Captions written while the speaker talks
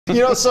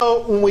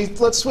So when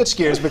let's switch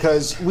gears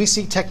because we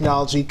see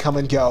technology come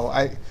and go.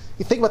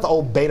 You think about the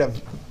old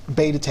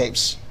beta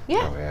tapes.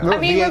 Yeah. Oh, yeah.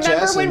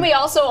 Remember when we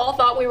also all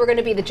thought we were going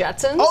to be the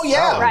Jetsons? Oh,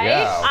 yeah. Right?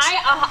 Yeah.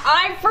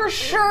 I for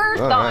sure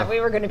thought we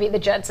were going to be the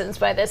Jetsons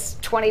by this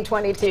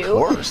 2022. Of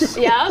course.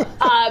 Yeah.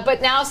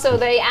 But now, so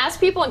they asked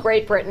people in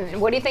Great Britain,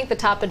 what do you think the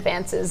top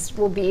advances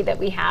will be that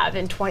we have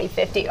in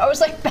 2050? I was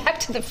like, Back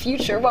to the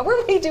Future. What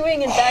were we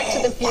doing in Back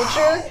to the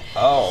Future?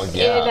 Oh,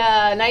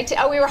 yeah.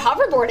 We were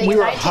hoverboarding we in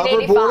were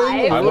 1985.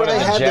 Hoverboarding. I wanted They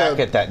the had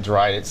jacket that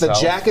dried itself.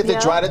 The jacket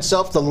that dried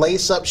itself, the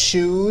lace-up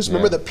shoes.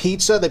 Remember the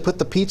pizza? They put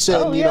the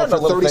pizza in, for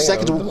 30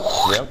 seconds.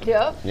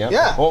 Yep.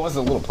 Yeah. What was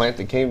the little plant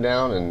that came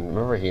down? And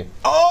remember he.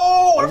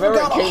 Oh, I Remember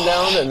forgot. it came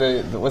down and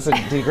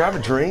did he grab a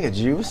drink, a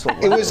juice?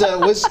 It was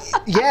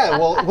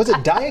was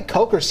it Diet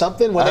Coke or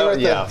something? When they were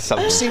at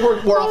something. See,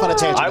 we're off on a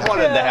tangent. I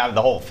wanted to have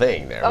the whole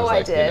thing there. Oh,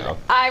 I did.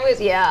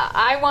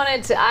 I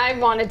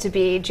wanted to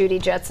be Judy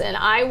Jetson.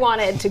 I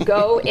wanted to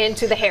go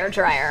into the hair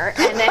dryer,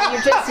 and then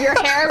your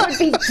hair would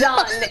be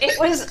done. It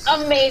was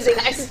amazing.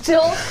 I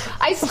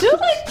still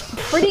like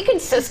pretty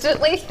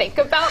consistently think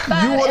about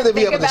that. You wanted to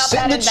be able to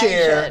sit in the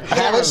chair,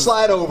 have it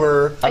slide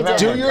over,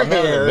 do your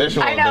hair.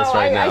 I know.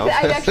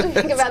 I actually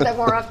think about that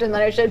more often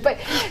than I should. But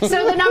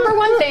so the number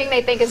one thing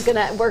they think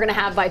we're gonna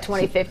have by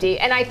 2050,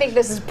 and I think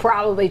this is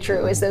probably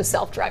true, is those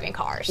self-driving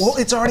cars. Well,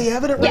 it's already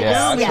evident right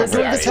now. They're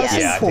doing the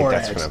testing for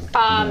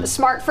it.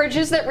 Smart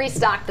fridges that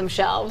restock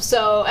themselves.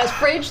 So a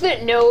fridge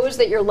that knows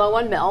that you're low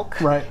on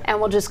milk, and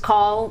will just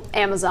call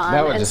Amazon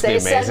and say,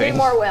 "Send me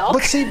more milk."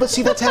 But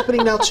see, that's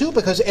happening now too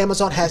because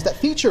Amazon has that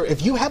feature.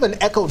 If you have an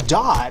Echo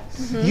Dot,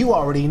 you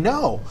already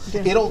know.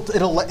 It'll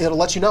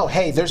let you know.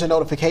 Hey, there's a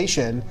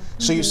notification.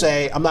 So you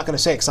say, I'm not going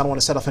to say because I don't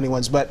want to set off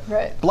anyone's, but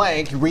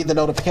blank. You read the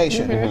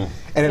notification,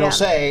 and it'll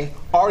say,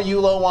 "Are you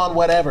low on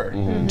whatever?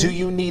 Do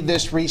you need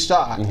this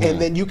restock?" And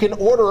then you can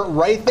order it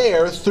right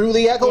there through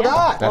the Echo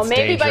Dot. Well,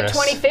 maybe by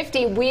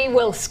 2050 we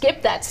will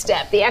skip that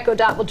step. The Echo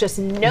Dot will just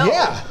know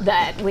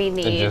that we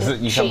need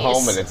you come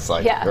home and it's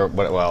like,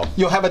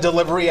 you'll have a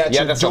delivery at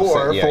your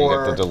door you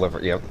have to deliver.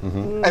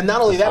 And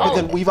not only that, but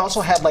then we've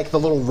also had like the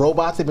little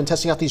robots. They've been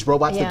testing out these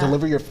robots that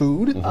deliver your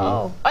food.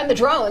 Oh, and the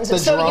drones.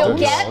 You'll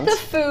get the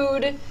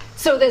food.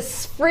 So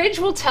this fridge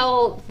will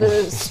tell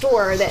the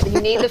store that you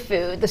need the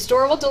food. The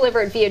store will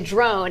deliver it via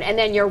drone, and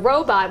then your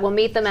robot will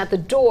meet them at the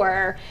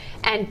door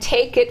and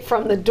take it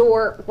from the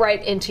door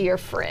right into your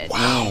fridge.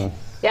 Wow.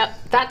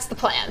 Yep, that's the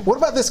plan. What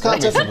about this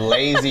concept of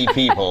lazy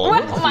people?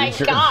 Oh my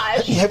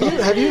gosh! Have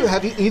you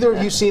either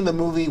of you seen the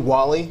movie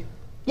WALL-E?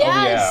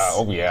 Yes.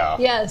 Oh yeah.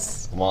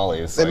 Yes. WALL-E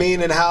is.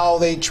 And how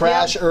they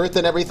trash Earth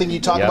and everything.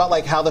 You talk about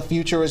like how the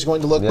future is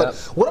going to look. But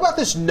what about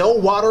this no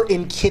water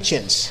in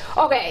kitchens?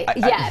 Okay.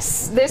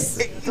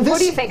 What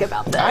do you think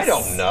about this? I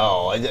don't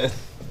know.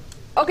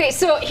 Okay,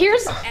 so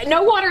here's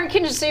no water in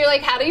kitchens. So you're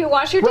like, how do you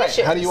wash your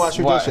dishes? How do you wash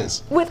your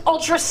dishes? With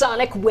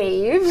ultrasonic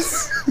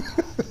waves.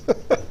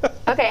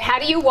 Okay, how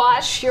do you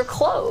wash your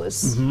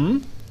clothes?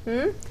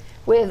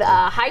 With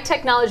high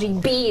technology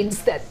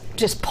beads that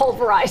just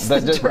pulverize the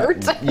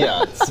dirt.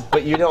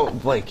 But you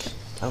don't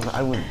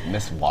I wouldn't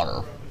miss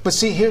water. But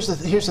see, here's the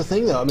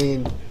thing though. I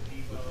mean,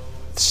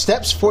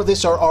 steps for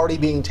this are already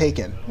being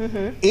taken.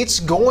 It's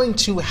going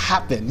to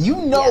happen. You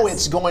know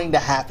it's going to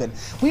happen.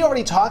 We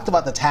already talked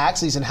about the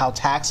taxis and how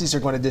taxis are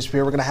going to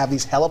disappear. We're going to have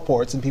these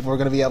heliports and people are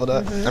going to be able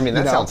to. I mean,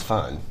 that sounds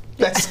fun.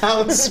 That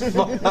sounds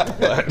fun.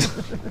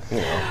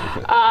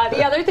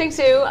 The other thing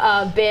too,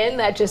 bin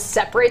that just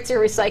separates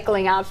your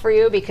recycling out for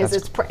you because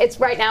it's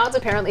right now it's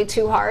apparently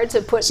too hard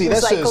to put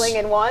recycling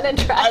in one and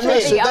trash in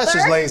the other. That's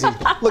just lazy.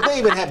 Look, they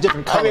even have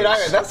different colors. I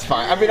mean, that's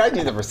fine. I mean, I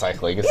do the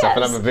recycling and stuff,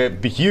 and I'm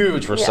a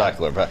huge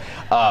recycler. But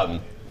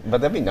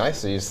that'd be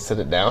nice to just sit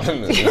it down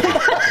and.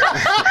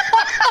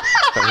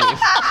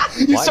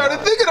 You started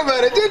thinking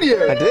about it, didn't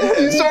you? I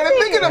did. You started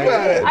thinking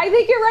about it. I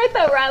think you're right,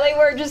 though, Riley.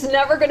 We're just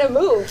never going to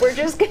move. We're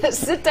just going to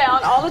sit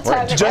down all the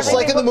time. Just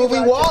like in the movie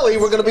WALL-E,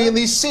 we're going to be in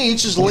these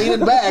seats, just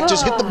leaning back,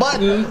 just hit the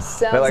button.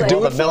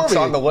 The milk's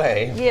on the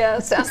way. Yeah,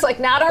 sounds like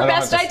not our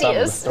best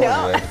ideas.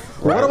 No.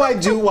 What do I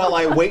do while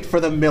I wait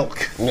for the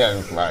milk?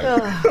 Yeah,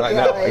 right.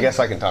 Now, I guess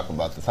I can talk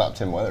about the top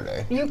 10 weather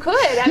day. You could.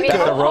 I mean,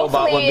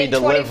 hopefully in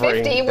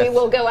 2050 we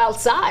will go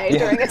outside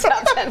during a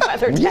top 10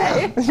 weather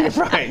day.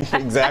 Right,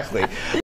 exactly.